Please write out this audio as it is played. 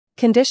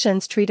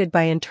Conditions treated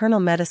by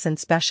internal medicine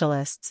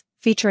specialists,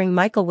 featuring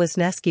Michael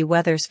Wisniewski,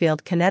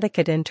 Wethersfield,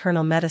 Connecticut.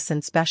 Internal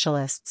medicine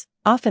specialists,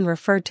 often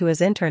referred to as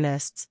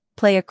internists,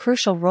 play a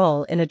crucial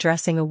role in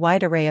addressing a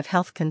wide array of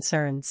health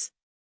concerns.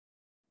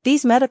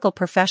 These medical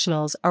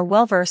professionals are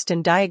well versed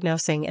in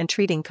diagnosing and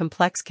treating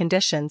complex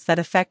conditions that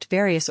affect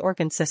various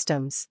organ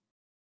systems.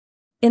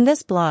 In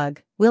this blog,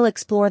 we'll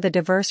explore the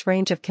diverse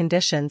range of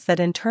conditions that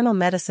internal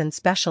medicine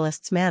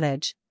specialists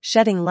manage,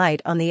 shedding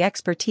light on the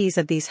expertise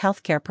of these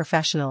healthcare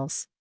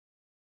professionals.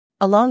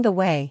 Along the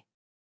way,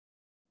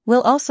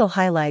 we'll also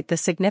highlight the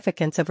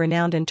significance of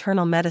renowned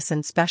internal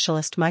medicine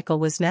specialist Michael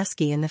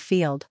Wisniewski in the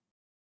field.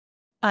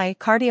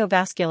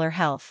 Cardiovascular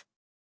health.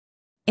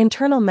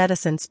 Internal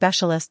medicine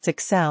specialists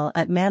excel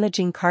at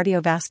managing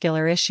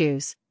cardiovascular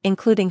issues,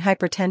 including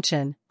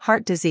hypertension,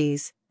 heart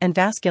disease, and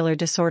vascular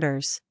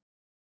disorders.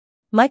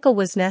 Michael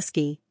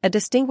Wisniewski, a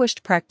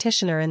distinguished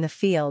practitioner in the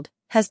field,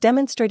 has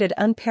demonstrated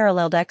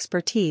unparalleled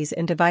expertise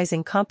in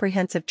devising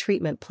comprehensive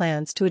treatment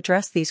plans to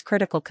address these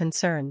critical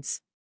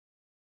concerns.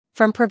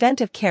 From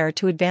preventive care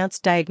to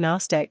advanced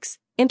diagnostics,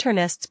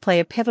 internists play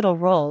a pivotal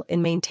role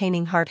in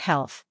maintaining heart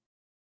health.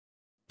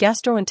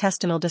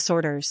 Gastrointestinal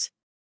disorders.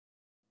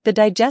 The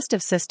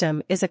digestive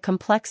system is a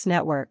complex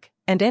network,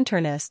 and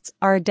internists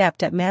are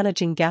adept at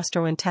managing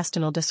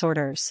gastrointestinal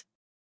disorders.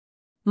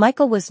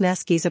 Michael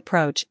Wisniewski's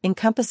approach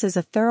encompasses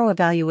a thorough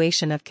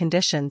evaluation of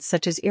conditions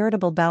such as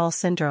irritable bowel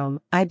syndrome,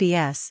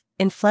 IBS,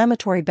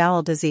 inflammatory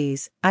bowel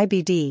disease,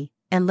 IBD,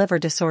 and liver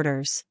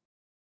disorders.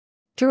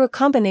 Through a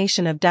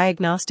combination of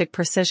diagnostic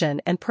precision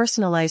and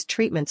personalized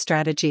treatment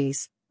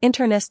strategies,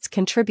 internists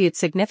contribute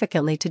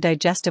significantly to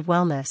digestive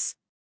wellness.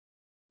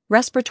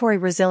 Respiratory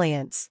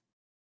resilience.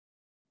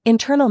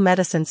 Internal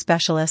medicine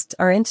specialists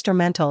are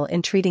instrumental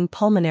in treating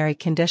pulmonary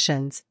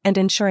conditions and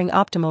ensuring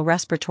optimal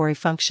respiratory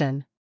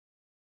function.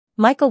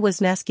 Michael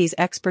Wisniewski's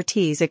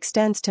expertise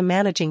extends to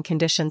managing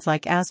conditions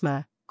like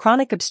asthma,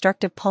 chronic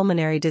obstructive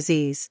pulmonary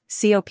disease,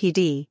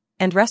 COPD,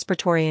 and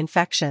respiratory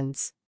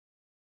infections.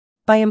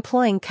 By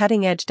employing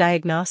cutting-edge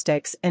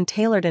diagnostics and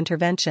tailored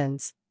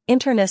interventions,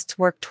 internists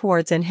work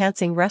towards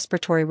enhancing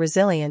respiratory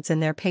resilience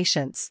in their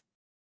patients.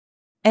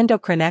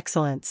 Endocrine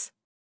excellence.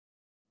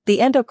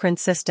 The endocrine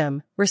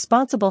system,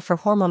 responsible for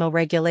hormonal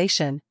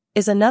regulation,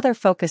 is another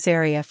focus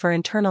area for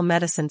internal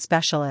medicine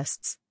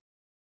specialists.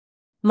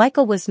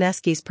 Michael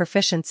Wisniewski's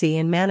proficiency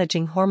in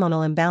managing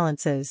hormonal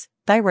imbalances,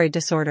 thyroid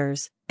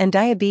disorders, and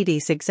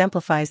diabetes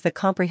exemplifies the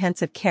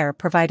comprehensive care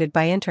provided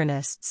by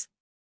internists.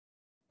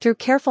 Through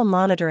careful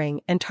monitoring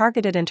and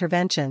targeted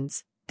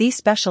interventions, these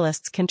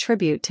specialists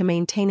contribute to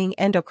maintaining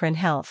endocrine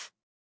health.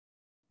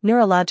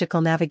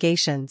 Neurological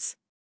navigations.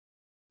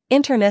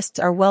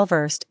 Internists are well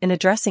versed in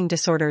addressing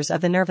disorders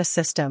of the nervous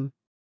system.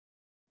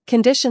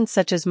 Conditions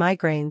such as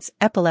migraines,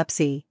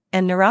 epilepsy,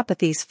 and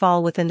neuropathies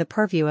fall within the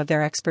purview of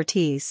their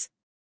expertise.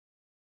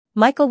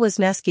 Michael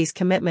Wisniewski's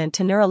commitment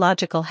to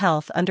neurological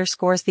health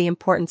underscores the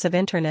importance of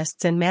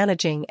internists in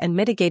managing and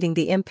mitigating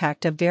the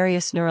impact of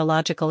various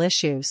neurological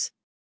issues.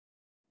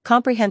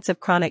 Comprehensive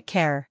chronic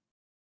care.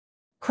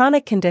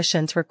 Chronic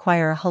conditions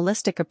require a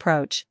holistic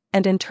approach,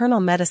 and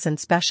internal medicine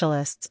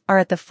specialists are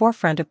at the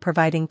forefront of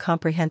providing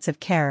comprehensive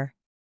care.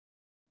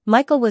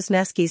 Michael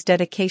Wisniewski's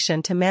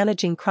dedication to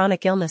managing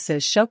chronic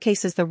illnesses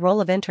showcases the role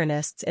of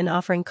internists in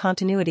offering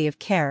continuity of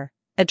care,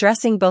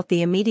 addressing both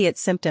the immediate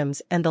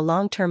symptoms and the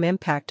long-term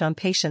impact on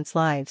patients'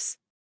 lives.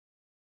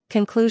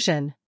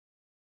 Conclusion.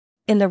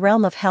 In the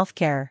realm of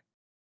healthcare,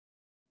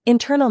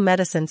 internal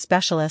medicine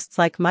specialists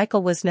like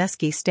Michael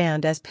Wisniewski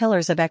stand as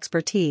pillars of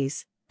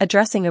expertise,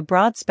 addressing a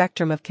broad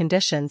spectrum of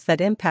conditions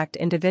that impact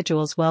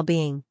individuals'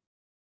 well-being.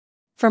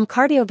 From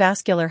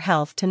cardiovascular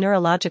health to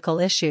neurological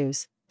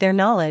issues, their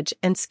knowledge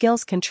and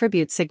skills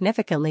contribute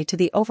significantly to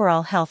the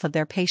overall health of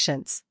their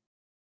patients.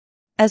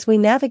 As we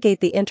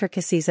navigate the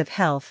intricacies of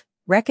health,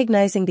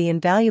 recognizing the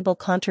invaluable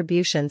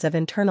contributions of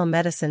internal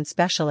medicine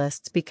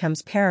specialists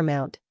becomes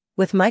paramount,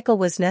 with Michael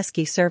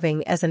Wisniewski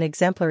serving as an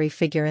exemplary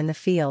figure in the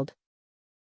field.